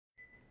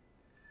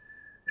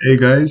Hey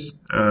guys,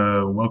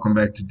 welcome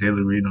back to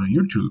Daily Read on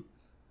YouTube.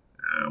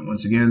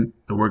 Once again,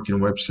 the working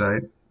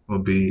website will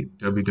be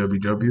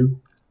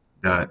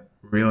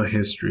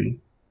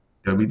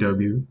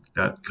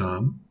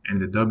www.realhistory.com, and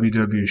the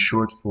www is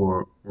short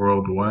for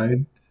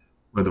worldwide,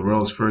 where the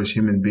world's first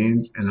human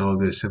beings and all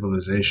their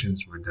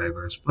civilizations were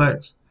diverse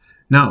blacks.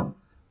 Now,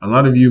 a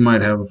lot of you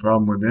might have a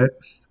problem with that,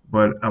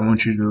 but I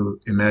want you to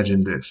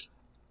imagine this.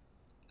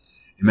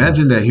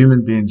 Imagine that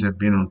human beings have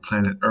been on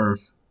planet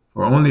Earth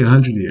for only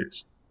 100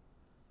 years.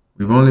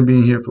 We've only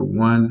been here for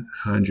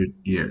 100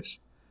 years.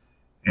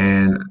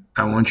 And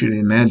I want you to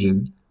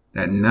imagine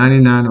that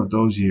 99 of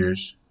those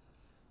years,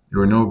 there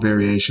were no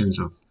variations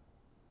of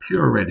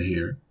pure red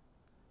hair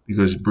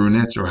because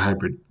brunettes are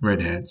hybrid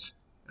redheads.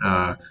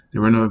 There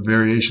were no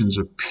variations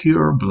of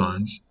pure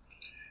blondes.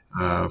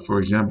 For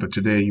example,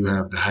 today you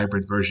have the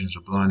hybrid versions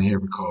of blonde hair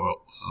we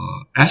call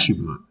ashy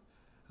blonde.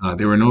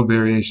 There were no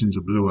variations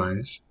of blue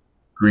eyes,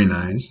 green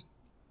eyes,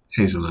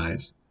 hazel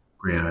eyes,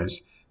 gray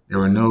eyes. There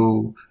were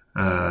no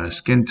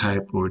skin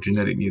type or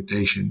genetic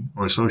mutation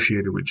or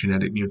associated with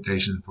genetic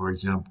mutation, for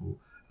example,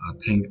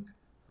 pink,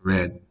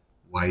 red,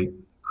 white,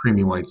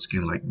 creamy white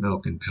skin like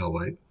milk and pale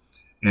white.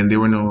 And there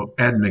were no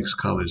admixed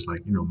colors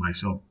like,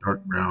 myself,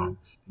 dark brown,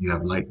 you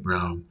have light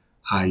brown,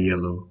 high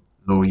yellow,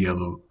 low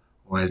yellow,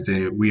 or as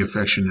we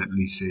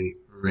affectionately say,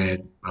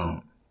 red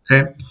bone.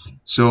 Okay?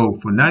 So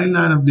for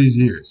 99 of these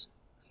years,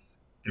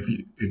 if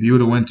you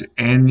would have went to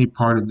any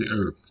part of the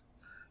earth,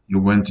 you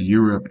went to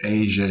Europe,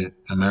 Asia,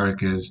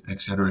 Americas, et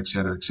cetera, et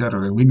cetera, et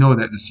cetera. And we know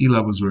that the sea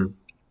levels were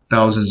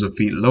thousands of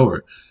feet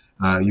lower.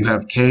 You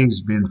have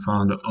caves being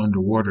found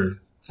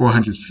underwater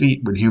 400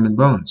 feet with human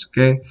bones.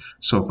 Okay.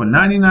 So for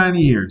 99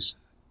 years,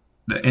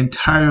 the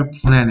entire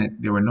planet,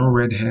 there were no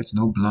redheads,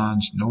 no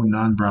blondes, no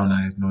non-brown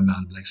eyes, no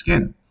non-black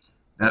skin.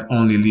 That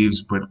only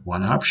leaves but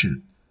one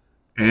option.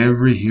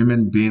 Every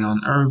human being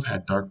on earth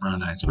had dark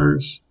brown eyes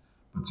first,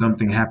 but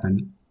something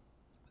happened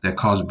that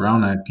caused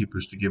brown-eyed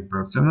peoples to give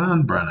birth to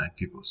non-brown-eyed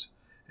peoples.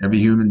 Every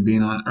human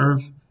being on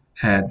Earth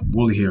had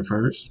woolly hair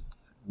first.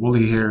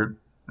 Woolly hair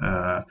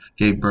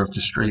gave birth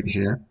to straight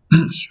hair.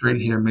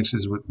 Straight hair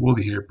mixes with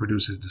woolly hair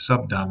produces the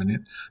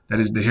subdominant. That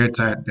is the hair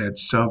type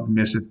that's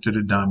submissive to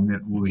the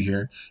dominant woolly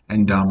hair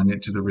and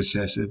dominant to the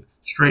recessive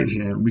straight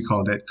hair. We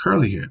call that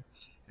curly hair.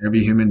 Every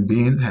human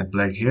being had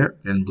black hair,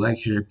 and black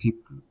hair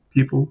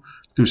people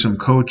through some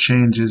code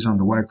changes on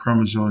the Y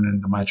chromosome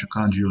and the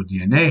mitochondrial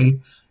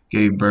DNA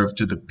gave birth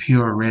to the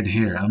pure red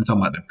hair. I'm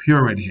talking about the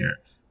pure red hair,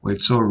 where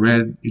it's so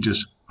red, you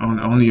just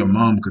only your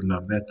mom could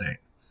love that thing.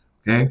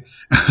 Okay,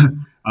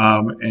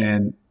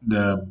 and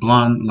the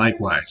blonde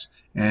likewise.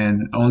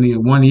 And only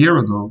 1 year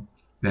ago,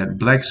 that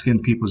black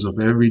skinned peoples of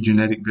every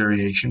genetic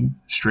variation,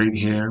 straight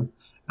hair,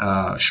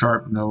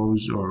 sharp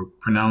nose or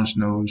pronounced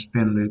nose,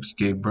 thin lips,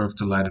 gave birth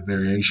to lighter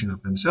variation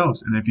of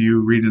themselves. And if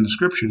you read in the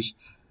scriptures,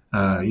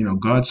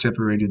 God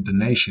separated the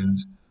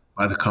nations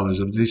by the colors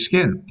of their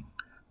skin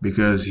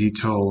because he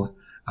told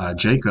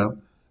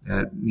Jacob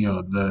that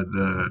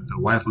the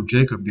wife of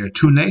Jacob, there are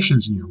two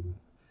nations in your womb,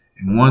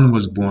 and one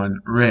was born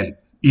red,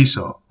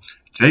 Esau.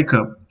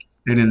 Jacob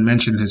didn't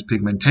mention his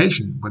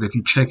pigmentation, but if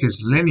you check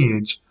his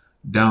lineage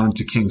down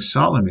to King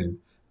Solomon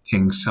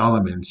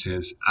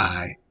says,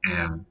 "I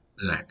am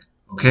black."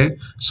 Okay,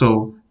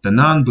 so the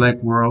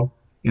non-black world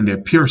in their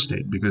pure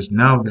state, because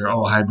now they're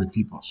all hybrid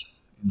peoples.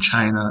 In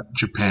China,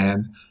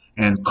 Japan,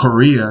 and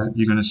Korea,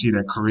 you're going to see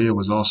that Korea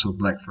was also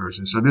black first.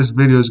 And so this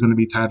video is going to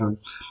be titled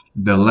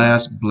The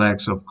Last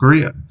Blacks of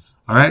Korea.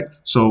 All right.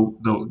 So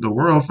the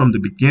world from the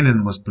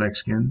beginning was black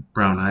skin,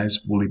 brown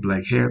eyes, woolly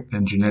black hair,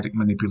 and genetic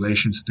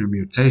manipulations through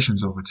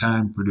mutations over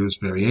time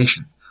produced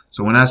variation.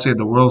 So when I say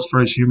the world's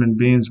first human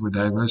beings were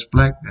diverse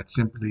black, that's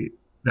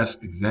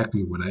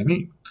exactly what I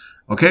mean.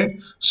 Okay.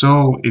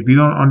 So if you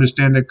don't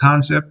understand the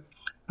concept,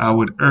 I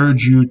would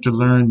urge you to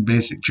learn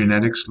basic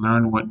genetics,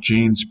 learn what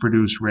genes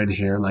produce red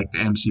hair, like the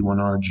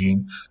MC1R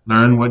gene,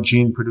 learn what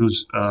gene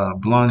produce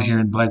blonde hair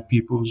in black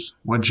peoples,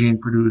 what gene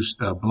produce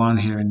blonde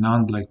hair in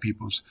non-black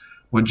peoples,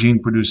 what gene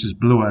produces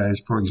blue eyes,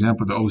 for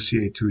example, the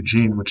OCA2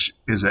 gene, which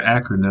is an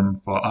acronym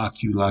for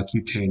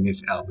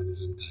oculocutaneous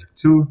albinism type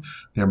 2.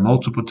 There are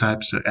multiple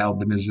types of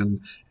albinism,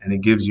 and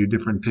it gives you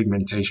different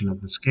pigmentation of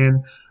the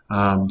skin.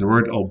 The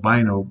word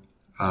albino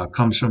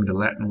comes from the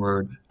Latin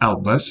word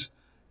albus,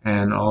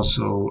 and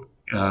also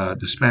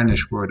the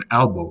Spanish word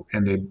albo,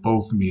 and they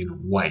both mean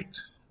white.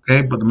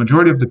 Okay, but the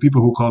majority of the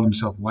people who call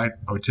themselves white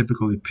are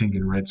typically pink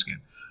and red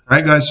skin. All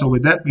right, guys, so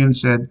with that being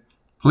said,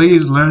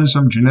 please learn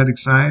some genetic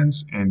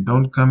science and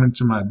don't come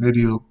into my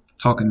video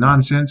talking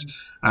nonsense.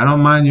 I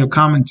don't mind your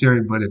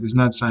commentary, but if it's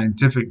not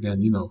scientific,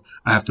 then,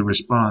 I have to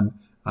respond,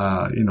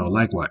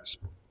 likewise.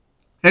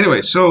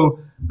 Anyway, so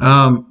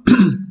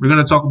we're going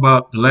to talk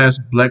about the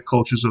last black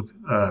cultures of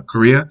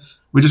Korea.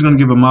 We're just going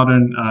to give a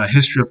modern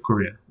history of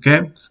Korea,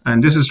 okay?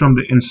 And this is from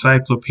the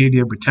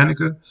Encyclopedia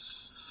Britannica.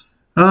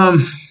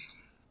 And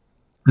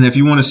if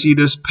you want to see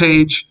this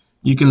page,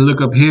 you can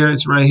look up here.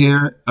 It's right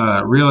here,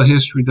 real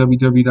history,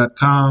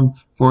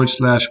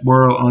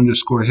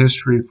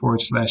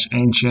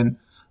 www.com/world_history/ancient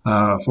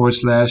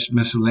 /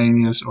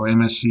 miscellaneous or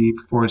MSC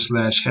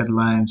 /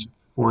 headlines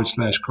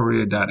 /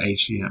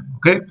 Korea.htm.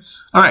 Okay.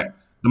 All right.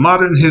 The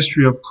modern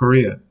history of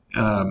Korea.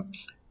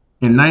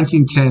 In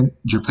 1910,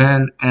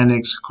 Japan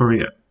annexed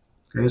Korea.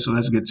 Okay, so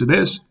let's get to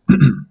this.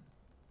 And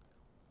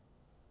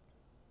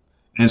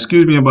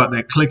excuse me about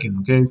that clicking,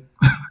 okay?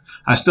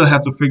 I still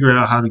have to figure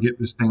out how to get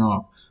this thing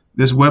off.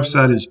 This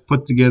website is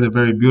put together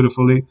very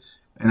beautifully,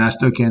 and I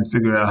still can't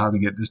figure out how to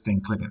get this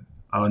thing clicking,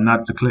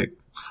 not to click.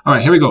 All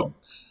right, here we go.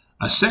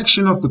 A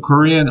section of the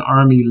Korean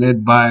army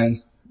led by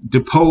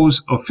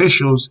deposed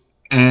officials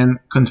and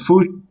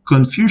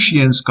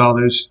Confucian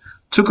scholars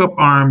took up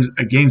arms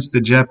against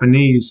the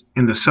Japanese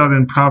in the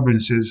southern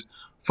provinces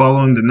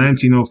following the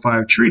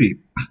 1905 treaty.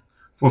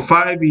 For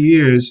 5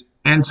 years,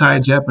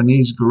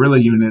 anti-Japanese guerrilla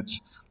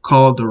units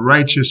called the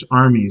Righteous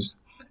Armies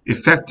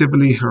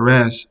effectively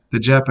harassed the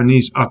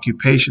Japanese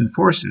occupation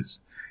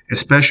forces,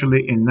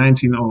 especially in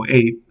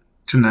 1908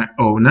 to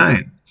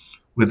 1909.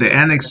 With the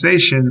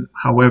annexation,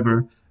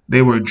 however,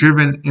 they were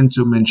driven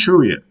into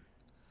Manchuria.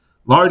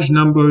 Large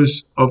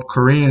numbers of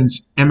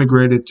Koreans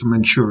emigrated to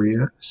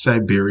Manchuria,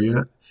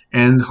 Siberia,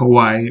 and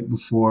Hawaii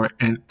before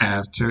and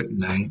after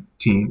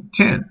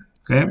 1910.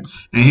 Okay,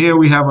 and here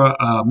we have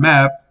a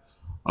map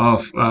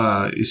of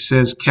it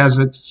says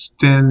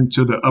Kazakhstan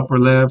to the upper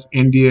left,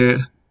 India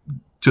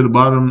to the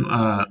bottom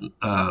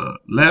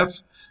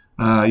left.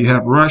 You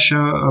have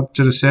Russia up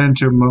to the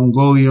center,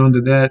 Mongolia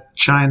under that,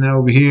 China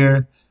over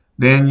here.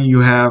 Then you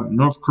have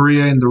North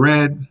Korea in the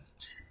red,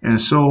 and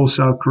Seoul,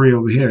 South Korea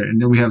over here. And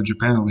then we have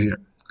Japan over here.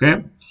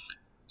 Okay?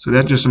 So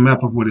that's just a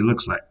map of what it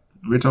looks like.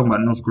 We're talking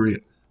about North Korea.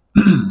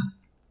 All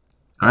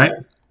right?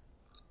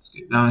 Let's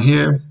get down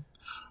here.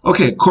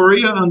 Okay,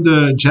 Korea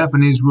under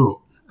Japanese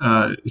rule.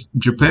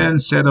 Japan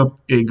set up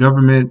a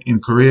government in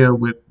Korea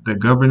with the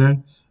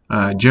governor,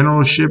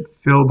 generalship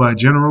filled by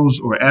generals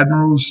or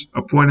admirals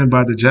appointed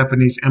by the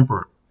Japanese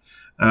emperor.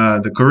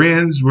 The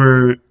Koreans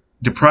were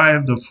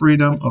deprived of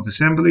freedom of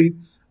assembly,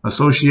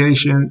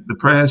 association, the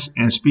press,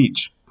 and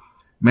speech.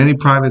 Many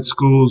private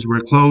schools were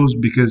closed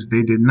because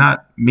they did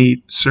not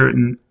meet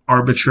certain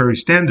arbitrary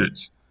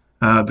standards.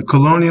 The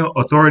colonial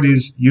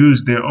authorities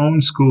used their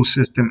own school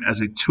system as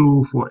a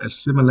tool for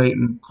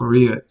assimilating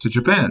Korea to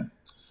Japan,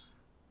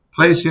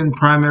 placing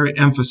primary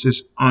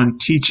emphasis on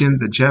teaching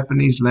the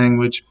Japanese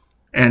language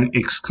and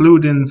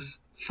excluding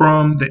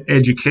from the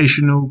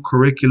educational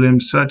curriculum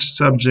such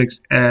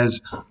subjects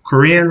as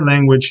Korean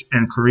language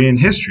and Korean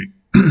history.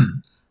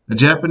 The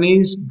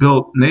Japanese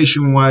built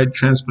nationwide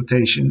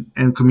transportation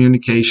and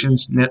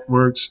communications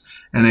networks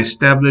and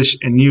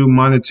established a new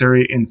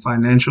monetary and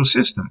financial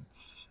system.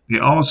 They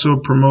also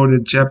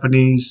promoted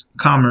Japanese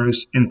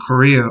commerce in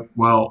Korea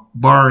while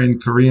barring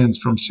Koreans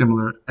from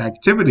similar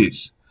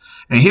activities.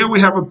 And here we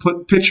have a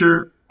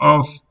picture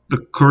of the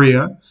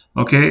Korea.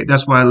 Okay,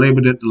 that's why I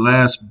labeled it the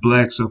last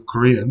blacks of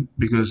Korea,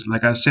 because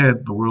like I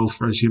said, the world's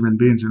first human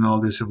beings in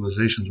all these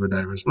civilizations were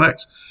diverse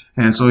blacks.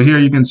 And so here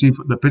you can see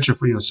the picture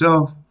for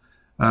yourself.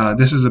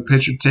 This is a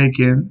picture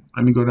taken,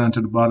 let me go down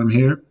to the bottom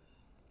here,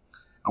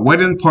 a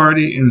wedding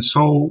party in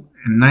Seoul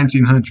in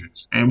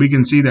 1900s. And we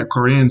can see that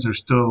Koreans are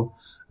still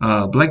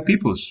black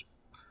peoples.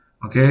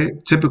 Okay,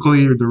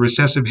 typically the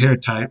recessive hair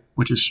type,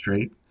 which is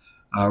straight,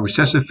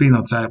 recessive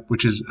phenotype,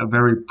 which is a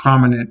very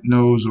prominent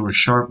nose or a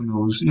sharp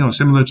nose,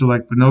 similar to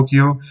like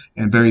Pinocchio,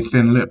 and very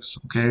thin lips.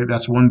 Okay,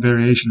 that's one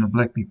variation of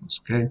black peoples.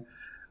 Okay,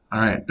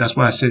 all right, that's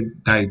why I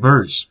said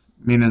diverse,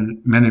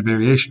 meaning many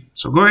variations.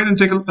 So go ahead and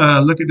take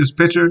a look at this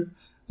picture.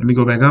 Let me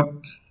go back up.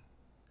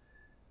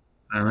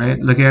 All right,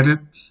 look at it.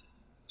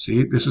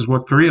 See, this is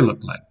what Korea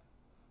looked like.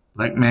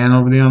 Black man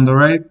over there on the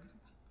right.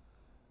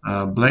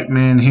 Black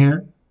man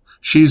here.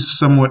 She's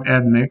somewhat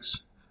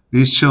admixed.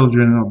 These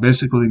children are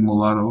basically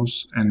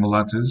mulattoes and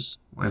mulattas,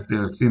 if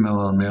they're female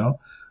or male.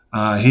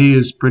 He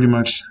is pretty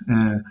much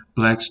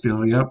black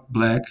still. Yep,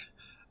 black.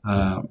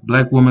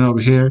 Black woman over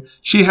here.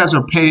 She has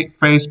her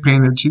face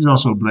painted. She's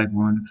also a black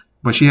woman,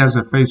 but she has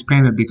her face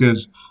painted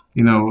because,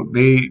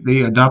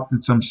 they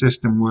adopted some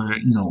system where,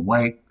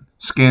 white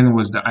skin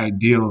was the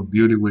ideal of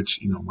beauty, which,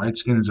 white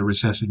skin is a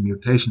recessive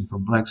mutation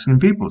from black skin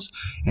peoples.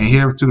 And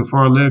here to the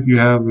far left, you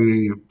have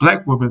a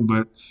black woman,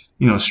 but,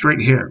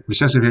 straight hair,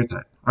 recessive hair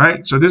type. All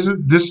right. So these are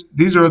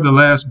the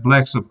last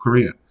blacks of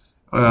Korea.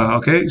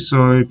 Okay.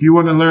 So if you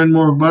want to learn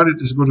more about it,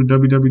 just go to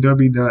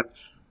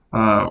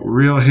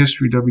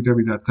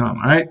www.realhistorywww.com.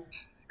 All right.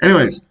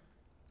 Anyways,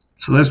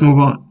 so let's move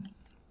on.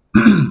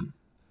 All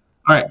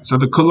right. So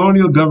the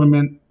colonial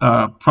government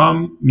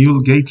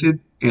promulgated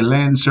a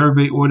land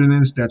survey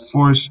ordinance that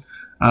forced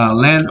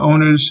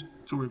landowners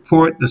to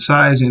report the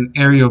size and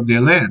area of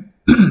their land.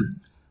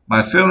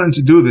 By failing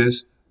to do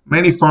this,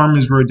 many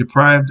farmers were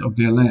deprived of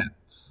their land.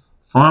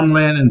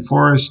 Farmland and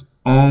forests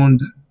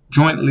owned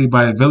jointly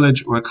by a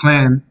village or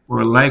clan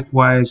were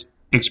likewise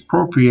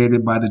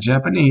expropriated by the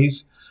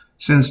Japanese,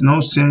 since no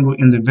single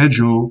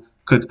individual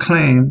could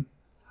claim,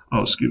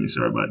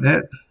 sorry about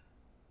that.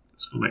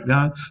 Let's go back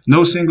down.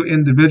 No single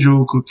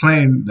individual could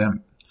claim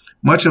them.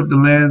 Much of the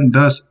land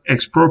thus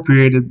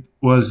expropriated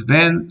was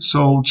then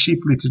sold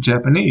cheaply to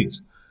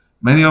Japanese.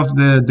 Many of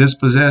the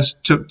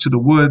dispossessed took to the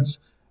woods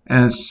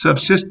and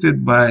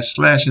subsisted by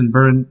slash and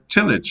burn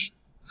tillage.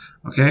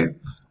 Okay,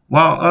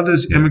 while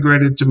others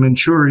immigrated to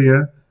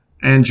Manchuria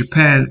and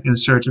Japan in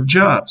search of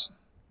jobs.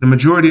 The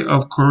majority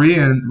of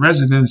Korean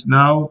residents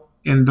now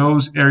in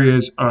those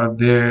areas are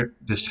their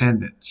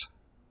descendants.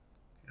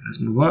 Let's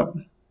move up.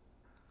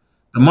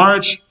 The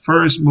March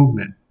 1st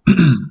movement.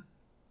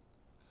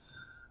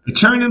 A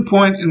turning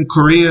point in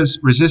Korea's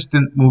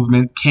resistance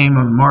movement came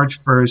on March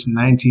 1st,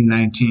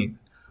 1919,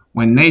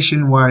 when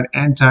nationwide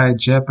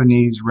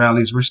anti-Japanese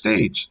rallies were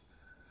staged.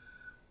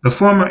 The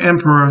former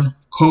emperor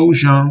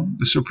Kojong,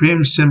 the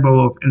supreme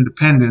symbol of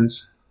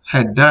independence,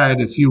 had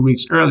died a few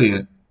weeks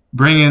earlier,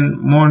 bringing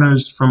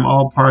mourners from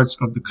all parts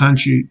of the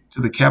country to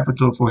the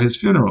capital for his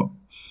funeral.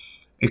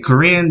 A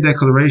Korean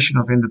Declaration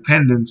of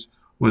Independence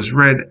was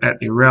read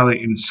at a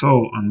rally in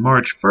Seoul on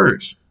March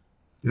 1st.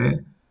 Okay?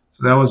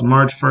 So that was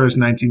March 1st,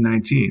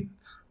 1919.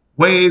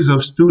 Waves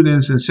of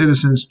students and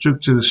citizens took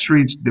to the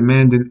streets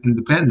demanding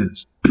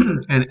independence.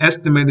 An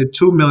estimated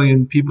 2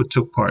 million people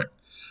took part.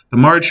 The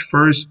March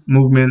 1st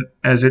movement,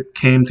 as it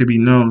came to be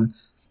known,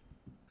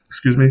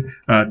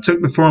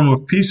 took the form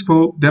of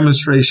peaceful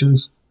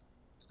demonstrations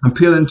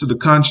appealing to the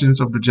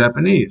conscience of the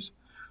Japanese.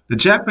 The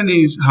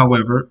Japanese,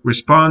 however,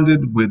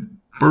 responded with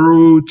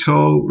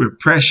brutal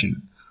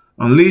repression,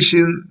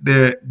 unleashing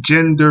their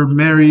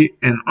gendarmerie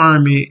and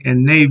army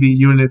and navy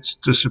units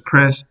to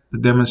suppress the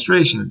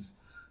demonstrations.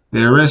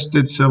 They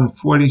arrested some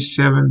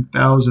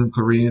 47,000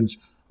 Koreans,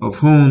 of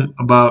whom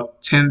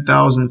about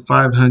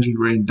 10,500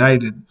 were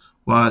indicted,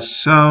 while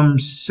some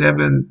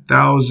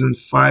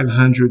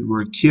 7,500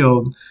 were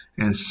killed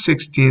and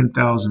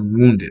 16,000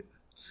 wounded.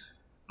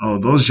 Oh,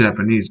 those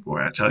Japanese, boy,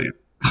 I tell you.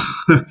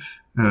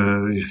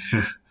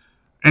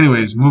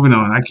 Anyways, moving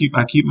on. I keep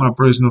my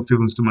personal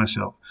feelings to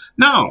myself.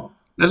 Now,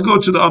 let's go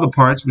to the other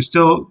parts. We're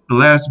still the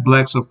last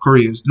blacks of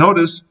Korea.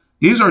 Notice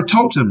these are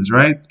totems,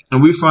 right?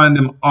 And we find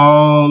them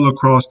all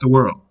across the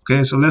world.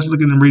 Okay, so let's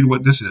look in and read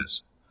what this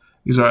is.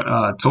 These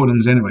are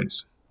totems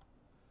anyways.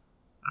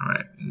 All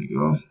right, here we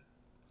go.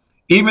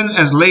 Even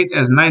as late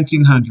as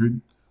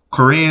 1900,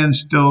 Koreans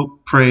still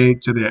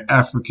prayed to their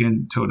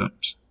African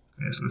totems.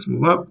 Okay, so let's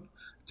move up.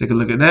 Take a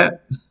look at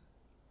that.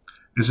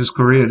 This is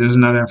Korea. This is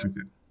not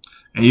Africa.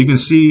 And you can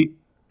see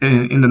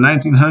in the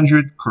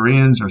 1900s,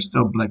 Koreans are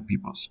still black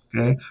peoples.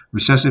 Okay,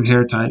 recessive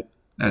hair type,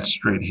 that's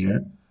straight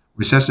hair.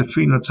 Recessive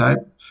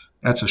phenotype,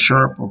 that's a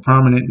sharp or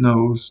prominent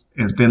nose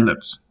and thin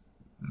lips.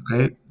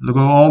 Okay, look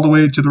all the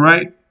way to the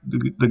right.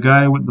 The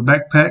guy with the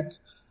backpack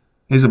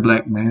is a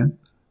black man.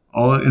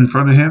 All in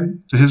front of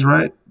him, to his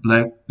right,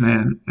 black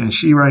man. And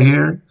she right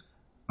here,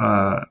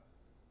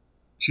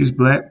 she's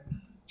black.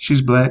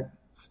 She's black.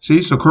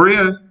 See, so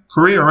Korea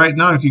right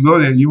now, if you go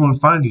there, you won't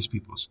find these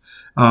peoples.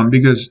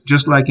 Because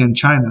just like in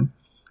China,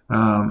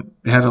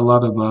 they had a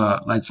lot of,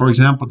 like, for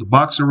example, the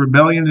Boxer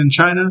Rebellion in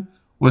China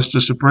was to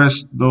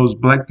suppress those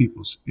black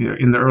peoples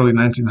in the early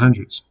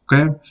 1900s.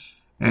 Okay?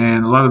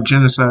 And a lot of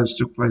genocides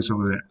took place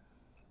over there.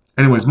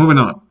 Anyways, moving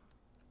on.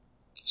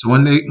 So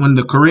when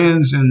the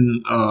Koreans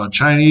and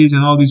Chinese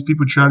and all these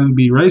people try to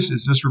be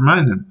racist, just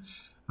remind them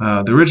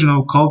the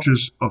original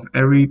cultures of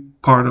every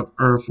part of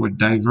Earth were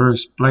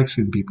diverse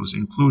black-skinned peoples,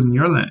 including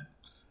your land.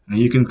 And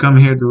you can come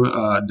here to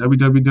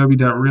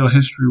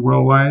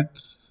www.realhistoryworldwide,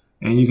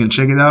 and you can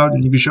check it out,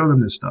 and you can show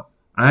them this stuff.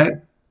 All right.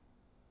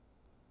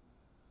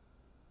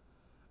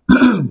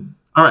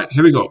 All right.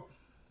 Here we go.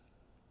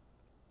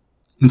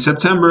 In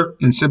September,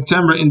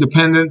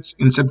 independence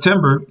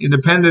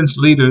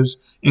leaders,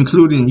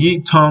 including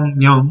Yi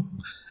Tong-young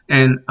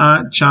and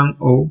Ah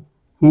Chang-o,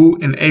 who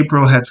in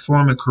April had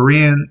formed a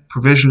Korean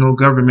provisional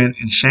government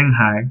in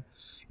Shanghai,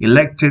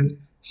 elected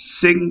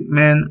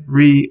Syngman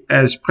Rhee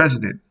as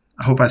president.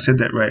 I hope I said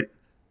that right.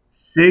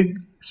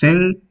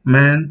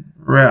 Syngman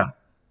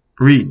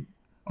Rhee.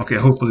 Okay,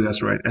 hopefully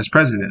that's right. As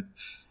president,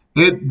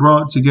 it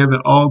brought together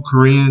all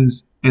Korean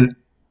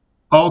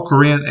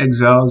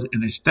exiles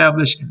and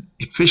established an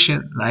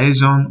efficient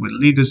liaison with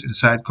leaders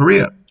inside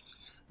Korea.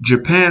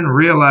 Japan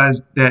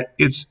realized that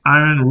its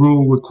iron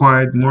rule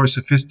required more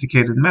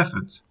sophisticated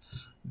methods.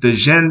 The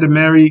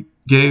gendarmerie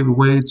gave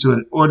way to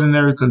an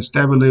ordinary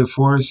constabulary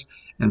force,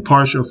 and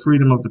partial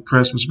freedom of the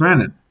press was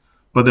granted.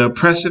 But the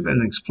oppressive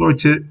and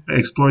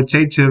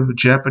exploitative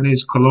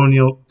Japanese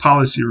colonial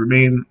policy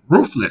remained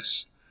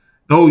ruthless,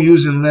 though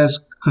using less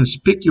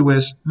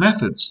conspicuous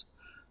methods.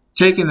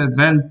 Taking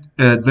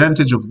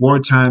advantage of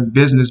wartime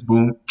business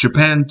boom,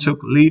 Japan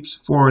took leaps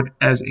forward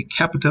as a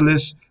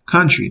capitalist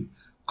country.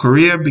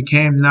 Korea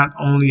became not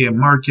only a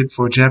market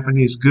for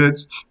Japanese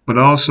goods, but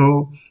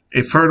also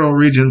a fertile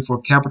region for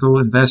capital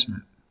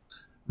investment.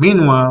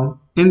 Meanwhile,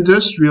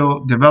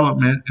 industrial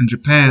development in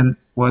Japan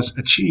was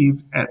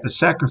achieved at the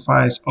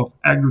sacrifice of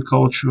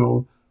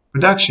agricultural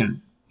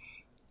production.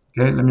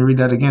 Okay, let me read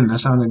that again. That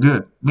sounded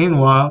good.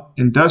 Meanwhile,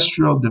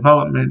 industrial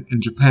development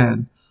in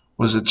Japan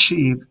was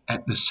achieved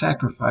at the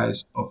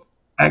sacrifice of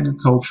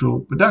agricultural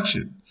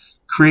production,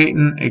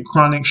 creating a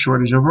chronic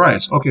shortage of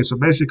rice. Okay, so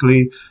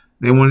basically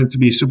they wanted to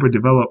be super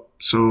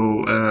developed,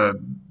 so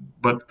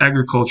but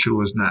agriculture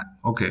was not.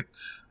 Okay.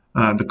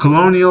 The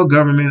colonial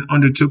government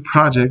undertook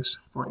projects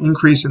for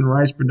increasing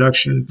rice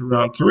production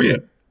throughout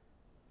Korea.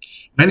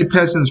 Many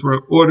peasants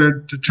were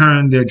ordered to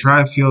turn their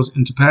dry fields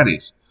into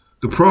paddies.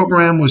 The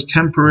program was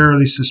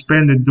temporarily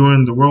suspended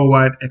during the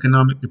worldwide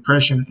economic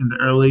depression in the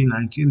early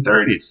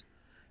 1930s.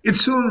 It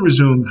soon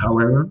resumed,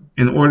 however,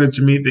 in order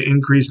to meet the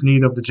increased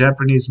need of the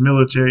Japanese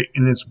military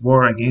in its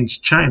war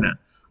against China,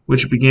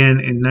 which began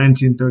in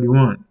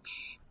 1931.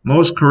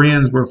 Most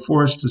Koreans were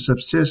forced to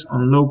subsist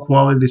on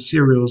low-quality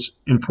cereals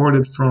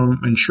imported from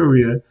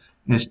Manchuria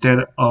instead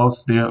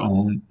of their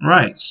own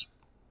rice.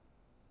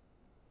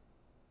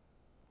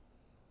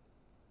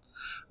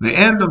 The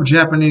end of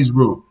Japanese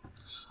rule.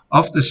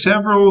 Of the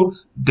several,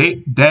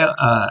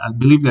 I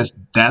believe that's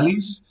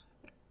dailies,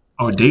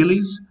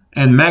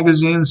 and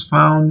magazines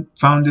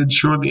founded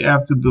shortly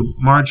after the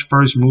March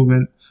 1st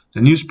movement,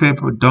 the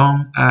newspaper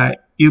Dong Ai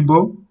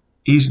Ilbo,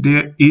 East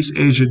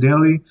Asia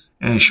Daily,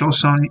 and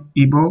Shosan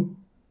Ilbo,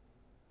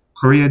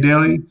 Korea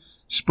Daily,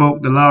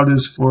 spoke the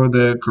loudest for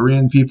the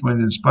Korean people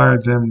and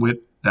inspired them with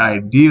the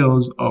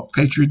ideals of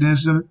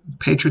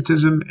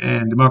patriotism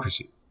and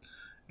democracy.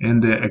 In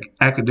the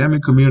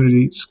academic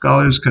community,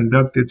 scholars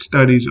conducted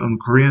studies on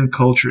Korean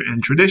culture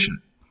and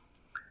tradition.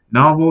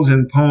 Novels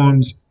and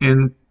poems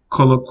in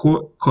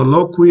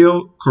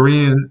colloquial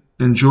Korean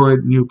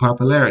enjoyed new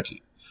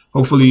popularity.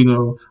 Hopefully, you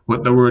know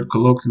what the word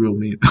colloquial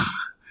means.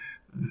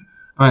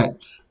 All right.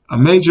 A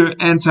major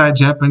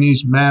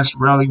anti-Japanese mass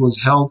rally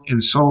was held in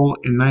Seoul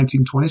in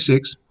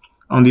 1926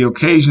 on the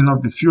occasion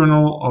of the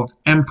funeral of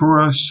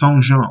Emperor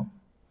Songjon.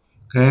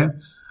 Okay.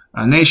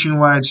 A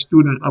nationwide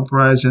student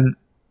uprising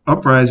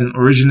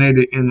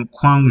originated in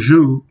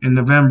Gwangju in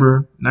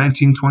November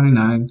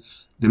 1929,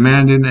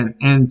 demanding an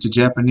end to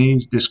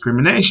Japanese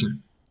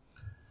discrimination.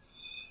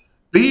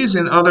 These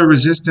and other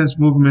resistance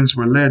movements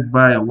were led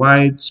by a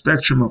wide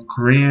spectrum of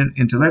Korean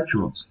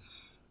intellectuals.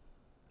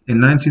 In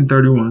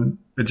 1931,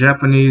 the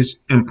Japanese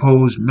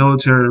imposed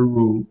military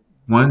rule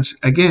once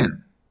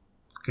again.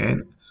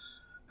 Okay.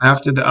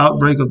 After the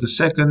outbreak of the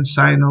Second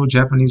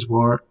Sino-Japanese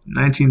War,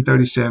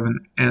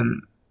 1937,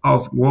 and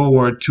of World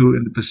War II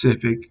in the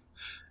Pacific,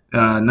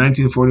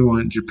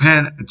 1941,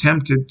 Japan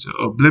attempted to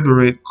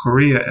obliterate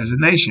Korea as a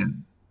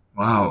nation.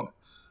 Wow.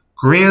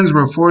 Koreans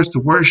were forced to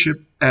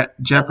worship at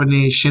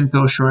Japanese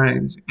Shinto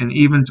shrines and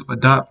even to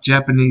adopt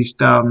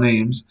Japanese-style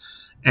names,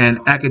 and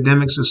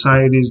academic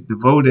societies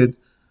devoted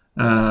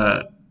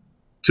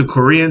to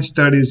Korean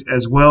studies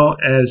as well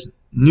as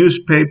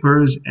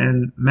newspapers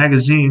and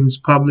magazines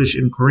published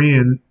in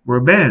Korean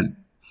were banned.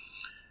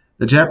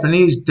 The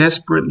Japanese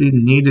desperately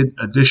needed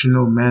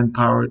additional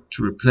manpower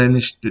to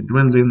replenish the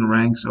dwindling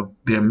ranks of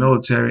their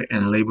military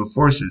and labor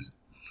forces.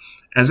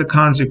 As a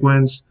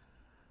consequence,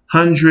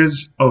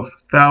 hundreds of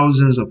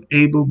thousands of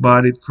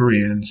able-bodied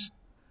Koreans,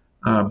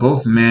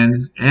 both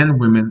men and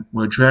women,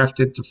 were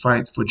drafted to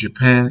fight for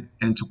Japan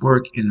and to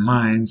work in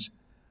mines,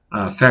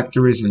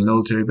 factories, and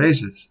military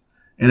bases.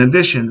 In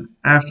addition,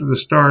 after the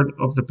start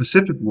of the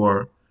Pacific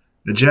War,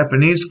 the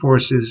Japanese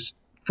forces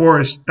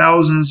forced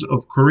thousands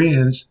of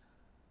Korean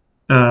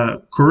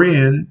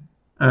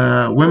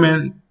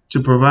women to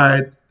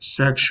provide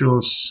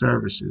sexual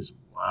services.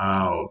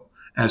 Wow.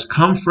 As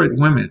comfort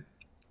women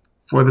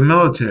for the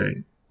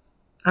military.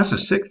 That's a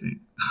sick thing.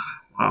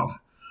 Wow.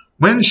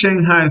 When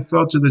Shanghai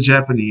fell to the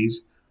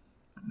Japanese,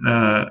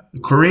 the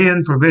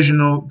Korean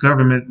Provisional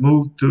Government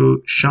moved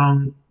to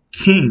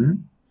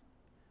Chongqing,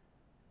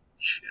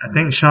 I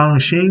think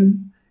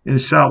Chongqing, in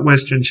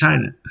southwestern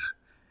China.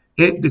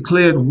 It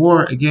declared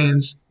war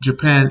against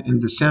Japan in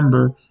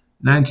December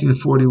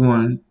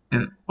 1941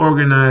 and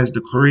organized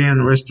the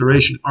Korean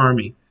Restoration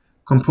Army,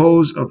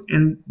 composed of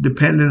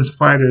independence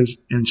fighters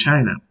in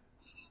China.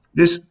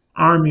 This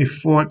army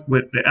fought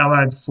with the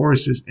Allied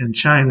forces in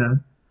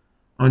China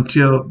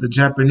until the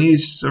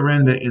Japanese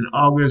surrender in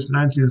August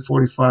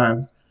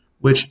 1945,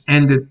 which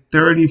ended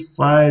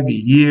 35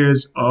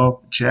 years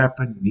of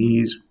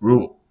Japanese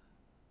rule.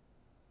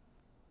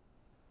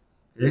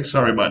 Okay,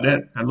 sorry about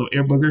that. That little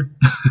air booger.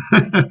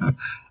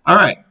 All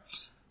right.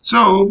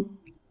 So,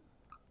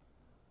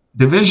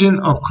 division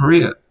of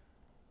Korea.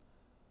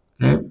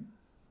 Okay.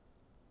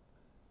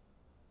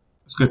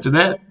 Let's get to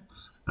that.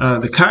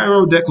 The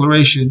Cairo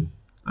Declaration,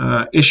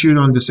 issued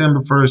on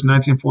December 1st,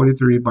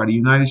 1943 by the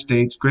United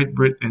States, Great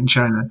Britain, and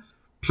China,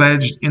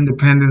 pledged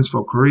independence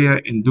for Korea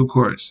in due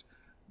course.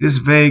 This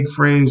vague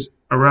phrase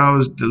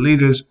aroused the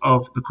leaders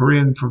of the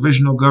Korean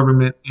Provisional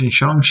Government in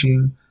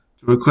Chongqing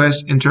to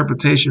request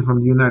interpretation from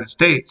the United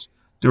States.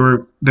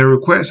 Their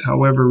request,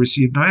 however,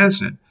 received no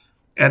answer.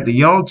 At the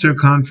Yalta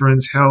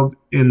Conference held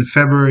in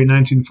February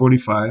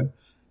 1945,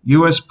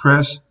 U.S.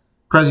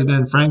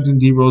 President Franklin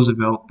D.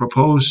 Roosevelt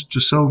proposed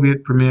to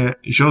Soviet Premier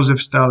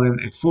Joseph Stalin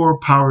a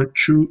four-power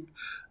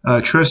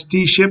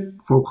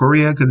trusteeship for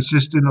Korea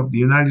consisting of the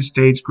United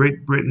States,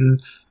 Great Britain,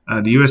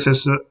 the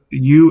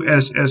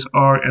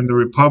U.S.S.R., and the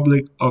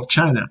Republic of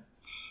China.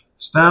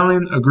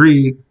 Stalin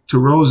agreed to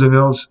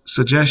Roosevelt's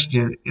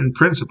suggestion in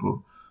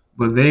principle,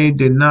 but they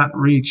did not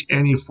reach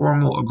any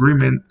formal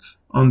agreement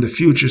on the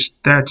future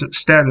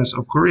status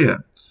of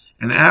Korea.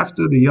 And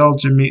after the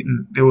Yalta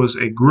meeting, there was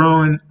a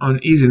growing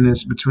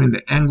uneasiness between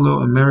the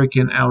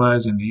Anglo-American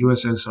allies and the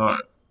U.S.S.R.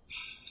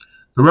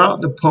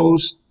 Throughout the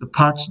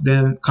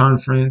Potsdam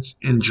Conference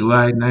in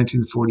July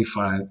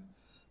 1945,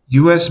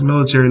 U.S.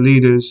 military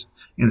leaders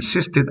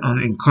insisted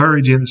on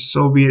encouraging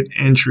Soviet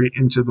entry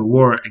into the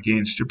war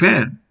against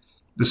Japan.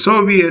 The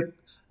Soviet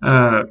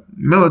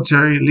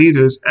military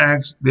leaders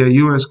asked their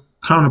U.S.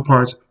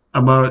 counterparts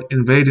about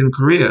invading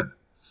Korea,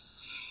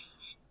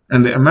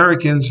 and the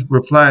Americans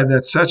replied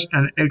that such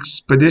an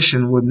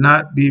expedition would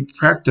not be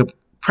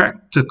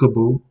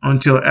practicable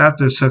until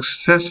after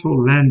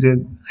successful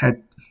landing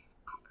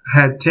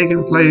had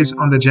taken place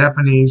on the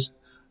Japanese.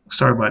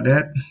 Sorry about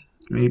that.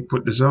 Let me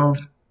put this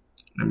off.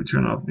 Let me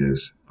turn off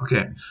this.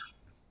 Okay.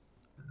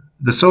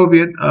 The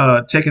Soviet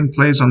taking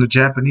place on the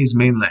Japanese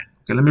mainland.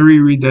 Okay, let me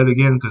reread that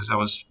again because I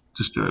was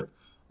disturbed.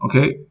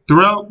 Okay.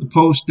 Throughout the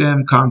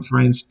Potsdam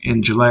Conference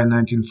in July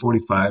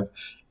 1945,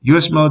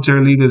 U.S.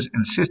 military leaders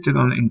insisted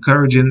on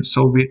encouraging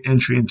Soviet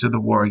entry into the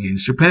war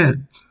against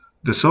Japan.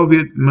 The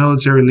Soviet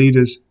military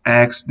leaders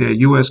asked their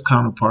U.S.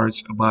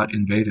 counterparts about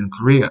invading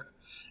Korea,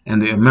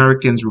 and the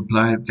Americans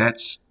replied that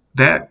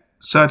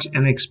such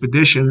an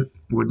expedition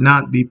would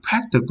not be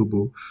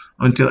practicable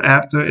until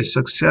after a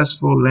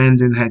successful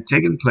landing had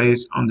taken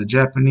place on the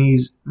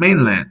Japanese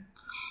mainland.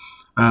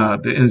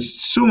 The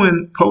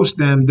ensuing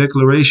Potsdam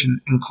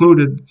Declaration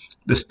included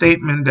the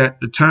statement that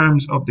the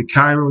terms of the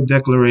Cairo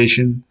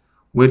Declaration,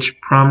 which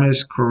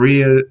promised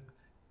Korea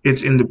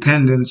its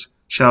independence,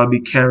 shall be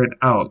carried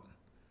out.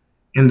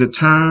 In the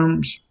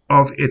terms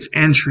of its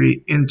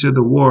entry into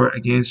the war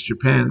against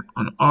Japan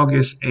on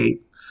August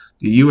 8,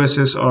 the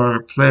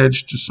U.S.S.R.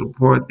 pledged to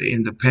support the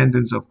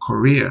independence of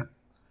Korea,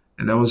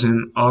 and that was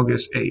in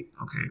August 8.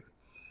 Okay.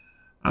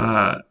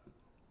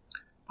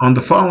 On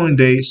the following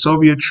day,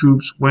 Soviet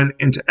troops went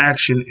into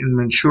action in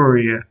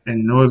Manchuria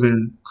and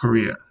northern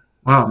Korea.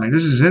 Wow, man,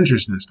 this is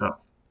interesting stuff.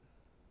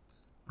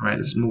 All right,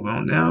 let's move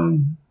on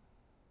down.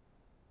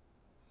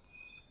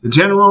 The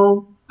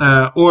General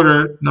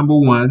Order Number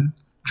 1,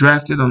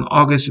 drafted on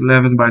August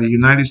 11 by the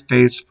United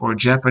States for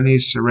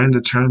Japanese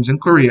surrender terms in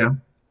Korea,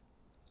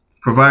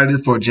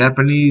 provided for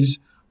Japanese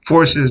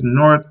forces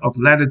north of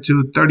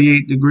latitude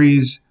 38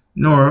 degrees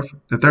north,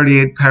 the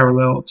 38th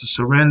parallel, to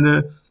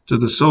surrender to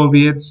the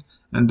Soviets,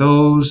 and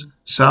those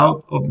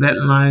south of that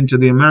line to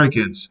the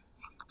Americans.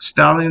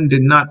 Stalin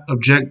did not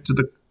object to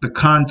the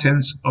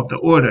contents of the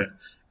order,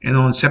 and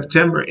on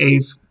September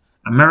 8th,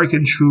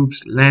 American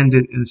troops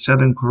landed in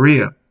southern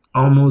Korea,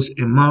 almost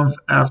a month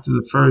after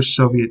the first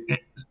Soviet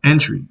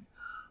entry.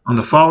 On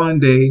the following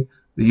day,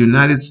 the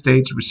United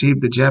States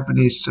received the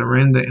Japanese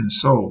surrender in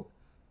Seoul.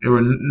 There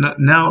were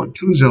now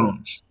two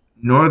zones,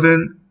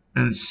 northern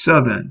and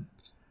southern,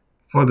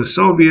 for the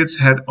Soviets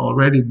had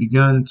already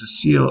begun to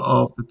seal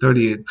off the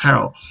 38th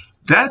parallel.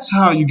 That's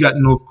how you got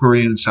North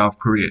Korea and South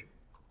Korea.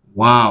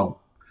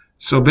 Wow.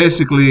 So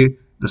basically,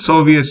 the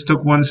Soviets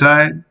took one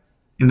side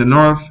in the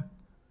north,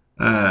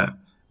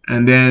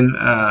 and then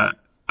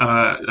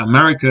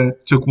America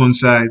took one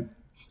side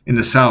in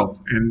the south.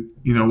 And,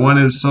 one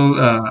is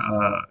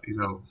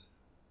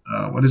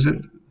what is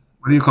it?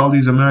 What do you call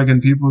these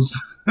American peoples?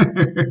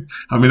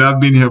 I mean, I've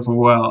been here for a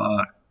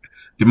while.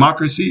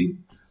 Democracy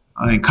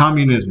and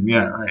communism.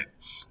 Yeah, right.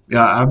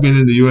 Yeah, I've been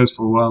in the U.S.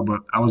 for a while,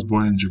 but I was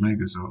born in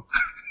Jamaica, so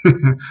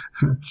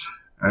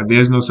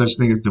there's no such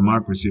thing as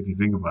democracy if you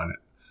think about it.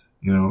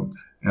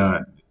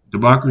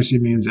 Democracy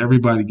means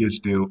everybody gets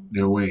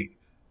their way.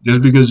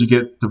 Just because you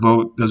get to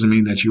vote doesn't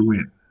mean that you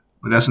win.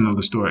 But that's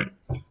another story.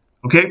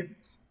 Okay.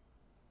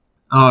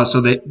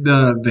 So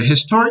the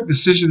historic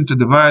decision to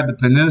divide the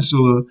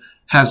peninsula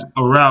has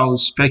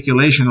aroused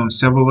speculation on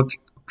several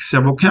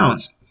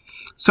counts.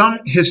 Some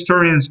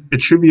historians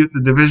attribute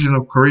the division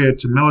of Korea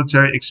to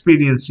military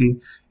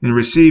expediency in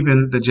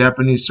receiving the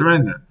Japanese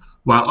surrender,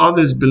 while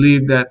others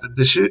believe that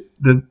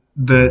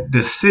the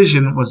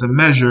decision was a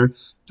measure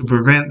to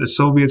prevent the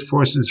Soviet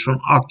forces from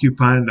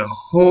occupying the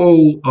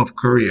whole of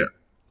Korea.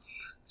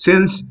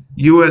 Since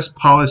U.S.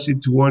 policy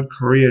toward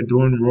Korea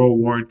during World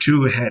War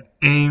II had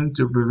aimed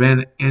to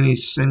prevent any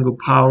single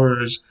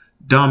power's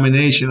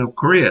domination of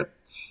Korea,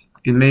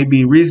 it may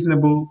be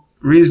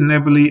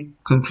reasonably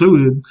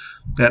concluded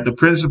that the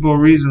principal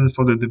reason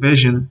for the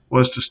division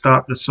was to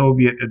stop the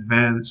Soviet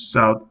advance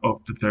south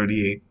of the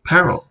 38th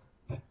parallel.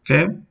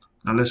 Okay,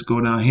 now let's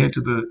go down here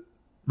to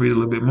read a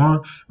little bit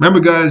more. Remember,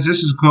 guys,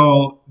 this is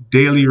called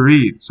daily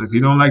read. So if you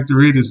don't like to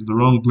read, this is the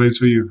wrong place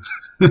for you.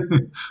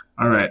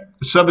 All right,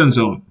 the Southern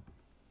Zone.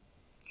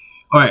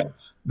 All right,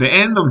 the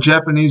end of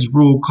Japanese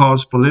rule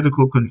caused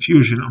political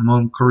confusion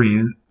among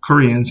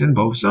Koreans in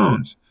both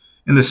zones.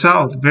 In the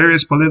South,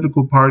 various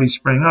political parties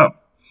sprang up.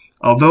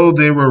 Although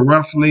they were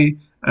roughly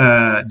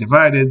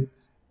divided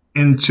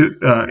into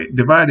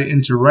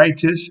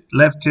rightists,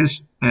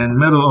 leftists, and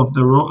middle of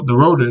the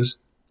roaders,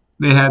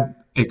 they had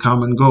a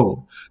common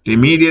goal: the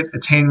immediate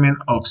attainment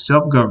of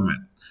self-government.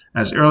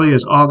 As early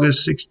as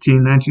August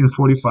 16,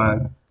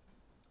 1945,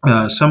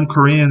 Some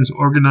Koreans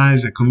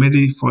organized a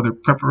committee for the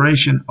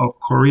preparation of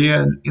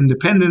Korean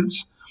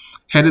independence,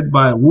 headed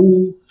by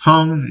Woo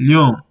Hung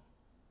Leung,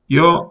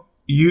 Yo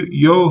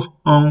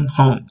Hung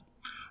Hong,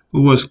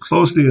 who was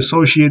closely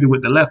associated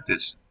with the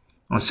leftists.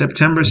 On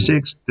September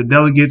 6th, the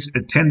delegates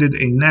attended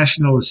a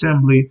National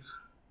Assembly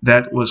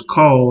that was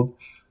called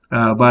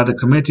by the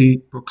committee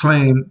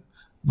proclaimed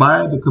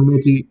the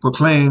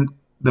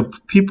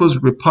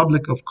People's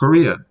Republic of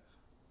Korea.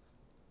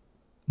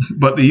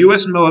 But the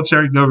U.S.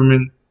 military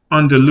government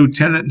under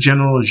Lieutenant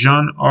General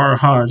Jean R.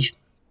 Hodge,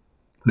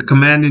 the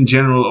commanding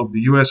general of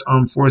the U.S.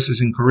 Armed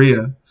Forces in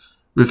Korea,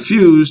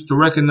 refused to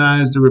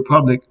recognize the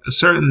republic,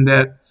 asserting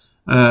that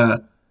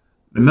the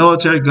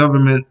military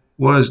government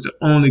was the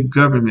only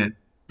government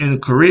in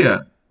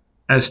Korea,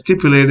 as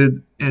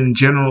stipulated in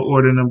General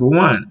Order Number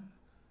 1.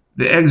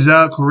 The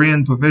exiled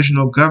Korean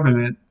provisional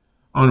government,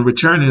 on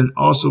returning,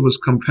 also was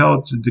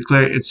compelled to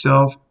declare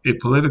itself a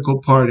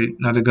political party,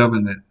 not a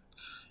government.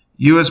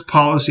 U.S.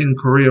 policy in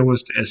Korea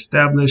was to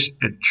establish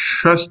a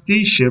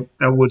trusteeship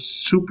that would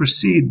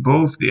supersede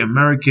both the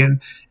American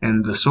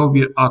and the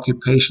Soviet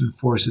occupation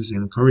forces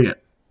in Korea.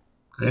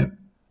 Okay,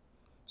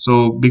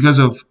 so because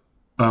of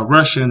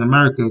Russia and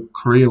America,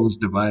 Korea was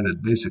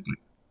divided basically.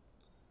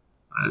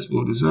 Let's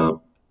pull this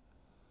up.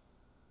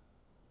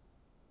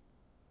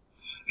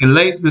 In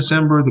late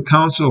December, the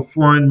Council of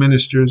Foreign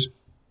Ministers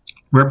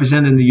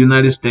representing the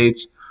United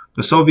States,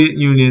 the Soviet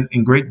Union,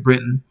 and Great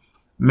Britain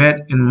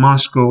met in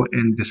Moscow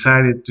and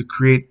decided to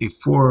create a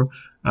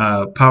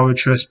four-power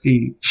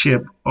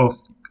trusteeship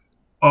of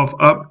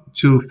up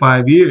to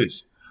 5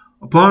 years.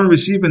 Upon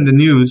receiving the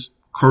news,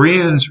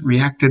 Koreans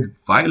reacted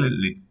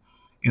violently.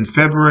 In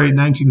February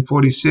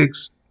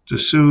 1946, to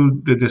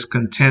soothe the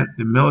discontent,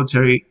 the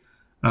military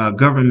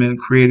government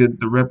created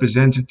the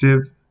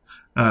Representative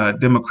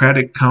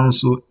Democratic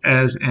Council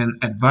as an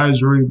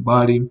advisory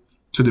body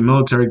to the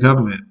military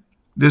government.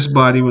 This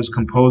body was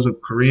composed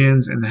of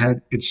Koreans and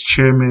had its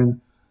chairman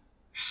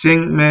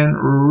Syngman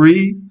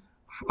Rhee,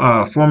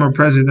 former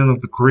president of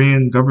the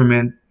Korean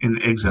government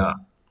in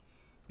exile.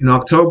 In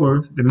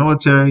October, the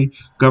military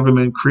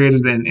government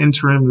created an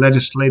interim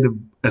legislative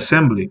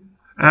assembly,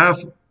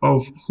 half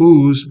of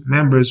whose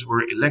members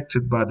were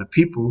elected by the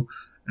people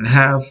and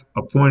half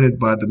appointed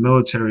by the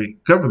military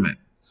government.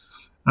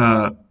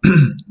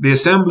 The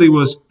assembly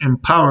was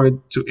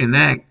empowered to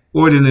enact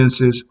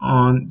ordinances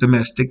on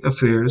domestic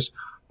affairs,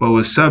 but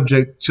was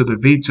subject to the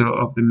veto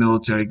of the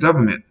military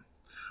government.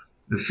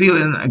 The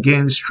feeling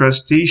against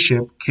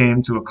trusteeship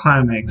came to a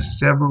climax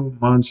several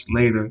months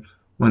later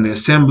when the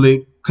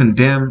assembly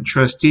condemned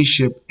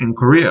trusteeship in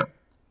Korea,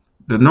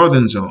 the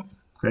northern zone.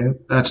 Okay,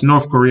 that's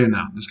North Korea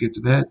now. Let's get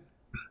to that.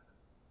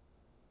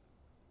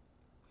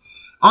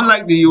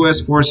 Unlike the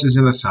U.S. forces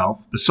in the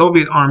South, the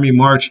Soviet Army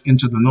marched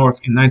into the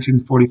North in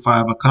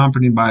 1945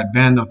 accompanied by a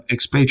band of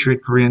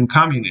expatriate Korean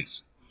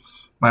communists.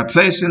 By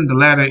placing the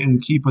latter in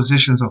key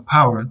positions of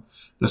power,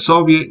 the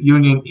Soviet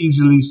Union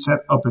easily set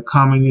up a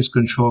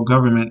communist-controlled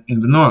government in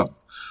the North.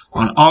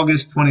 On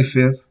August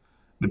 25th,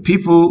 the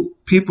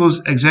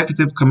People's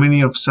Executive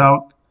Committee of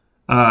South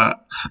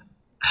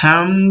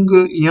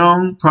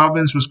Hamgyong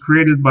Province was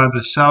created by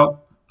the South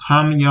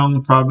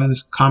Hamgyong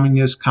Province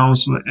Communist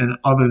Council and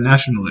other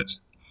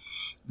nationalists.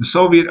 The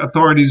Soviet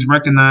authorities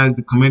recognized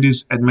the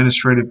committee's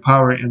administrative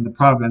power in the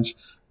province,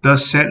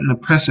 thus setting a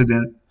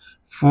precedent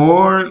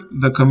for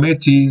the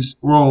committee's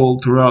role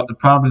throughout the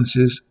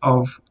provinces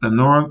of the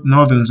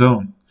northern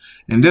zone.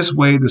 In this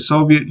way, the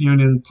Soviet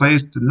Union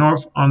placed the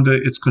North under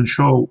its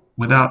control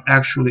without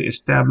actually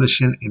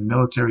establishing a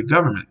military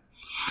government.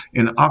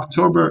 In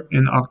October,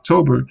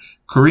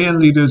 Korean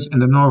leaders in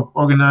the North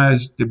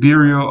organized the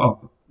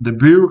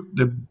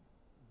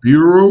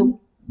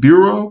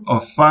Bureau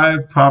of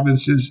Five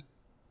Provinces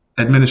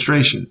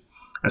Administration,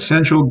 a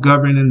central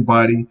governing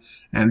body,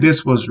 and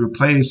this was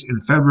replaced in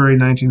February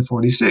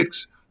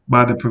 1946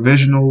 by the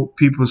Provisional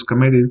People's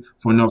Committee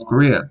for North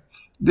Korea.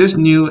 This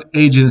new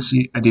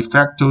agency, a de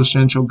facto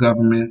central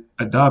government,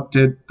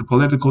 adopted the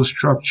political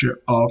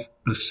structure of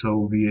the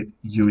Soviet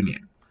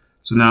Union.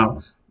 So now,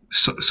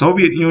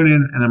 Soviet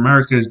Union and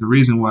America is the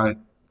reason why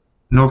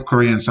North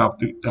Korea and South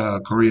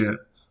Korea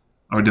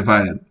are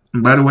divided.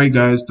 And by the way,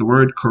 guys, the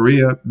word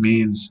Korea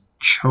means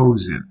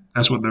chosen.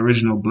 That's what the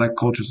original black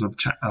cultures of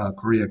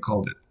Korea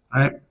called it.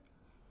 All right?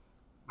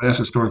 But that's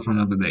a story for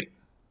another day.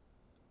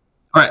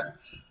 All right.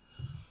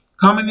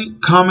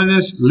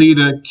 Communist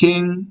leader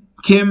Kim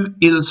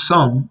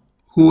Il-sung,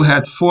 who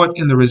had fought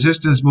in the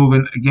resistance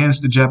movement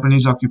against the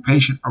Japanese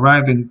occupation,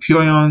 arrived in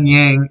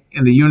Pyongyang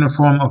in the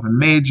uniform of a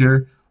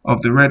major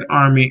of the Red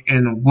Army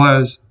and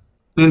was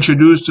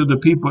introduced to the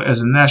people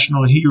as a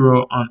national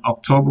hero on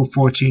October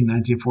 14,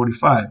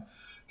 1945.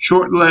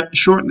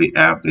 Shortly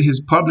after his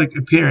public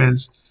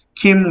appearance,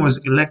 Kim was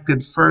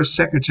elected first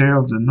secretary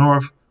of the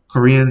North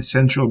Korean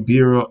Central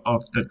Bureau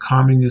of the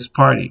Communist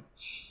Party.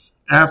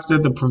 After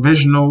the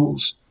Provisional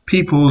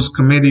People's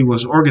Committee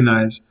was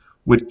organized,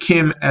 with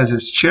Kim as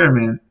its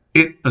chairman,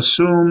 it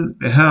assumed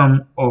the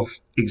helm of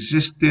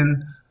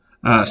existing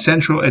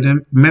central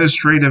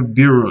administrative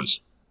bureaus.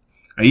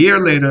 A year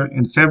later,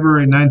 in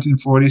February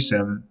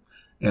 1947,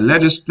 a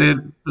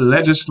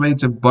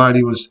legislative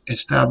body was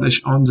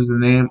established under the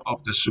name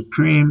of the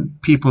Supreme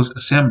People's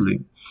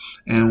Assembly,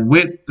 and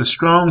with the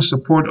strong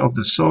support of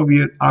the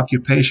Soviet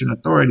occupation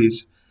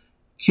authorities,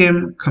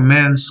 Kim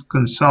commenced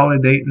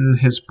consolidating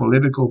his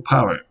political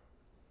power.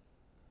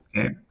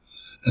 Okay?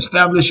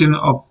 Establishing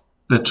of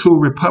the two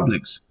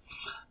republics.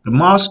 The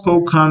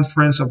Moscow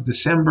Conference of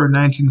December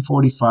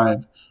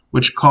 1945,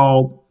 which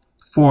called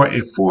for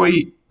a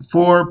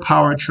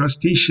four-power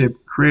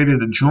trusteeship,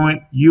 created a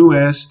joint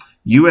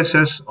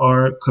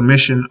U.S.-USSR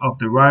commission of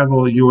the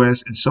rival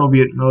U.S. and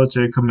Soviet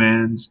military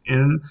commands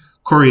in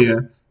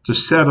Korea to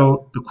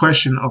settle the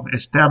question of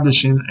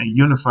establishing a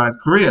unified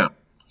Korea.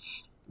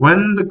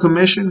 When the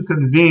commission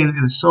convened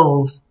in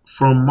Seoul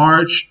from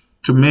March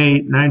to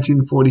May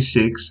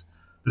 1946,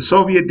 the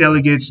Soviet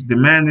delegates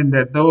demanded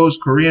that those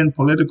Korean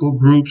political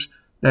groups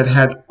that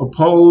had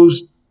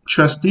opposed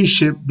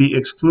trusteeship be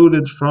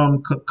excluded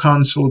from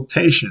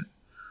consultation.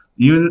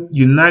 The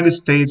United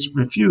States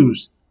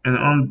refused, and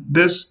on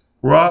this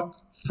rock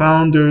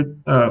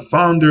foundered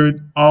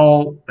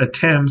all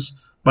attempts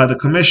by the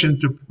Commission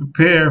to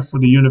prepare for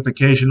the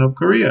unification of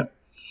Korea.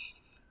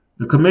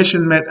 The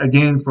Commission met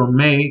again from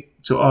May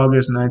to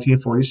August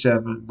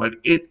 1947, but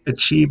it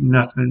achieved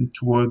nothing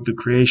toward the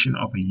creation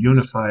of a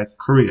unified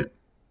Korea.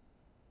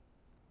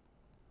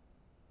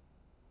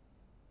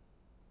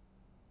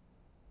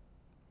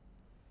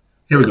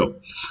 Here we go.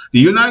 The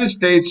United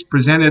States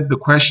presented the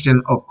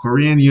question of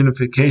Korean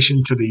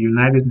unification to the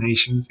United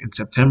Nations in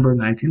September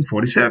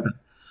 1947.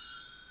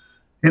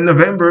 In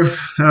November,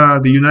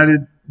 the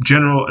United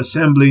General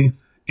Assembly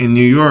in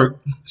New York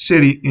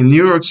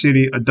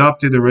City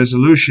adopted a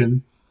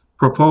resolution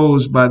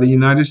proposed by the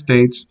United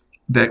States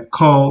that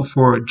called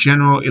for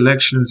general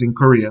elections in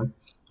Korea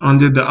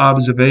under the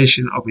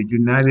observation of a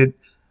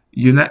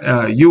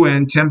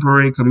UN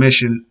Temporary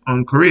Commission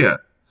on Korea.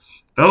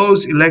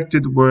 Those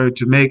elected were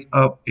to make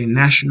up a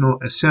national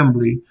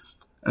assembly,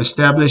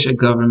 establish a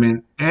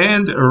government,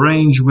 and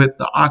arrange with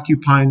the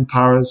occupying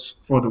powers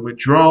for the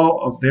withdrawal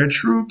of their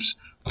troops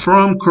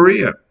from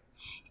Korea.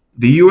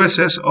 The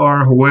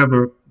U.S.S.R.,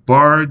 however,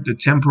 barred the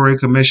temporary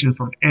commission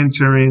from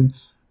entering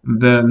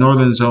the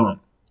northern zone.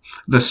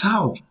 The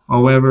South,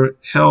 however,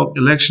 held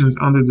elections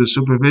under the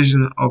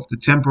supervision of the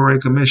temporary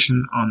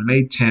commission on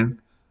May 10,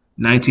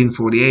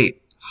 1948.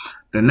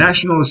 The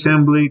National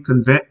Assembly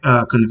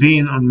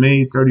convened on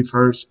May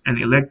 31st and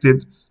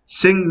elected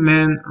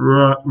Syngman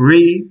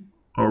Rhee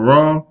or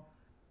Ra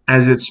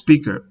as its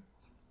speaker.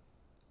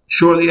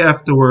 Shortly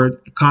afterward,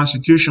 a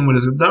constitution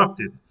was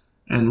adopted,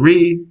 and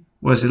Rhee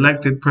was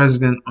elected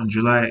president on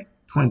July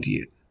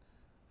 20th.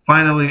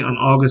 Finally, on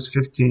August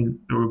 15th,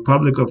 the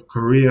Republic of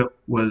Korea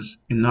was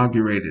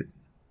inaugurated,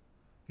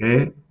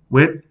 okay,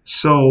 with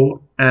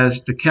Seoul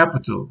as the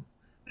capital,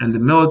 and the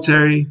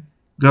military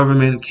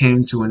government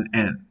came to an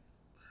end.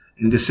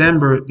 In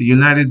December, the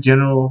United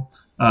General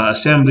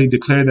Assembly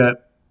declared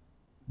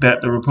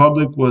that the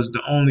Republic was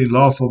the only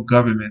lawful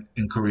government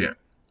in Korea.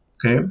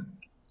 Okay?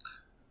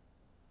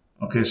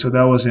 Okay, so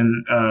that was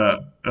in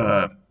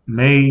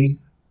May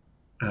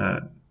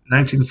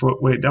 1940.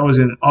 Wait, that was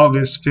in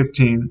August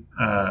 15,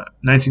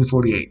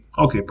 1948.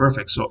 Okay,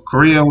 perfect. So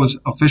Korea was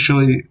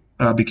officially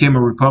became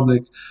a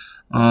republic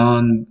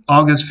on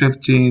August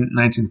 15,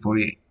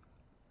 1948.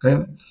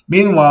 Okay.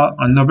 Meanwhile,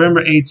 on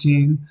November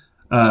 18,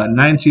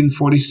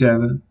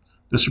 1947,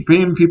 the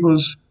Supreme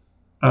People's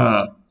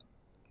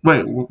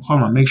wait, hold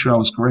on, make sure I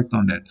was correct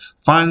on that.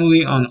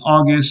 Finally, on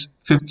August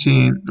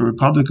 15, the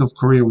Republic of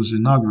Korea was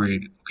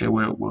inaugurated. Okay,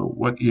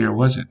 what year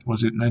was it?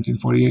 Was it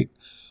 1948?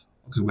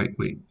 Okay,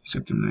 wait,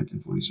 September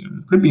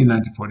 1947. Could be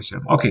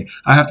 1947. Okay,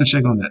 I have to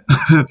check on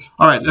that.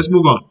 All right, let's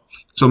move on.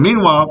 So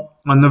meanwhile,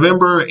 on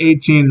November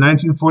 18,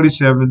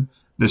 1947,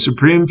 the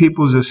Supreme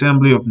People's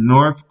Assembly of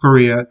North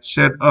Korea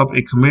set up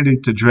a committee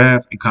to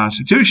draft a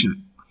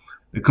constitution.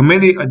 The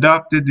committee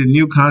adopted the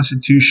new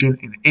constitution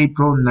in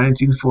April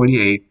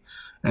 1948,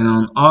 and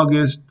on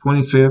August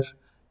 25th,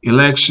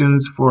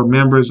 elections for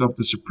members of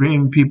the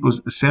Supreme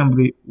People's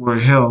Assembly were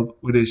held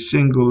with a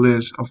single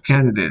list of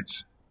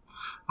candidates.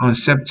 On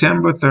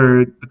September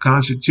 3rd, the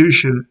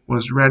Constitution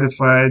was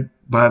ratified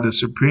by the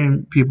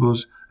Supreme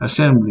People's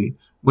Assembly,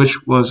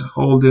 which was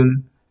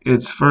holding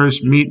its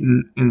first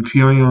meeting in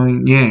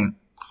Pyongyang.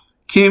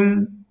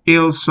 Kim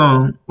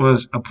Il-sung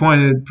was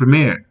appointed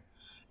premier,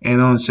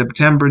 and on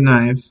September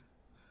 9th,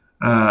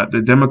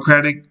 the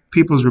Democratic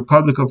People's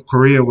Republic of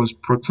Korea was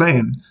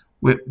proclaimed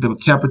with the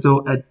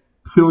capital at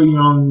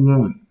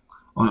Pyongyang.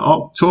 On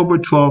October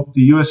 12th,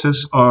 the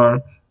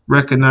U.S.S.R.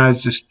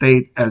 recognized the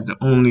state as the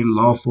only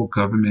lawful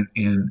government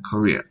in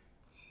Korea.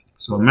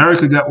 So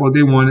America got what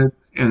they wanted,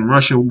 and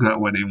Russia got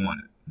what they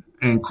wanted.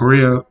 And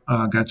Korea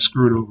got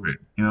screwed over it.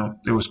 You know,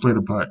 they were split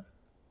apart.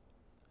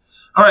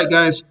 All right,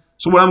 guys.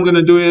 So what I'm going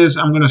to do is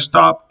I'm going to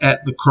stop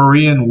at the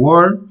Korean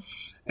War,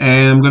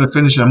 and I'm going to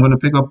finish it. I'm going to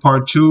pick up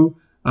part 2.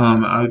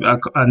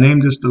 I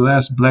named this The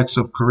Last Blacks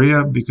of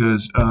Korea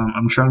because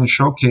I'm trying to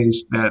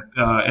showcase that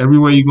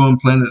everywhere you go on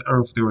planet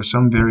Earth, there are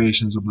some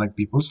variations of black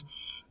peoples.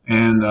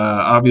 And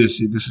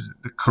obviously,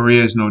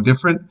 Korea is no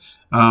different.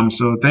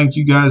 So thank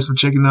you guys for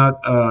checking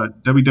out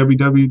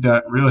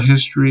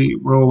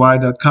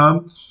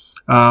www.realhistoryworldwide.com.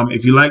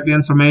 If you like the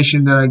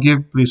information that I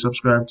give, please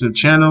subscribe to the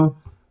channel.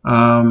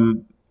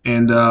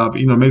 And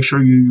make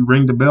sure you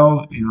ring the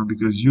bell,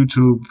 because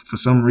YouTube, for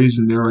some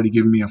reason, they're already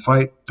giving me a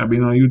fight. I've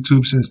been on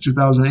YouTube since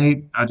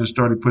 2008. I just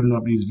started putting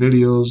up these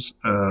videos,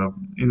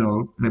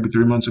 maybe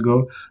 3 months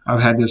ago.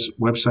 I've had this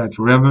website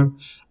forever.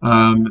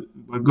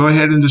 But go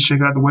ahead and just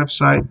check out the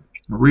website.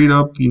 Read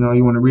up. You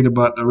want to read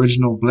about the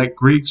original Black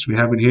Greeks. We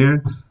have it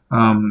here.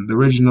 The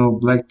original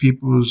Black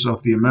peoples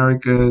of the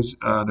Americas.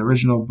 The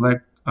original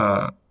Black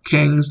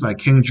kings like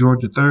King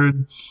George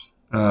III.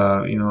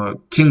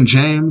 King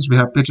James, we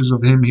have pictures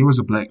of him. He was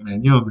a black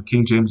man, the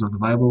King James of the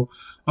Bible.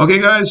 Okay,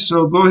 guys,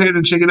 so go ahead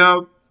and check it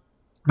out.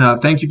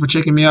 Thank you for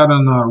checking me out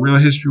on Real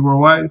History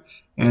Worldwide.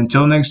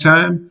 Until next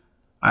time,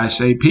 I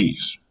say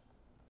peace.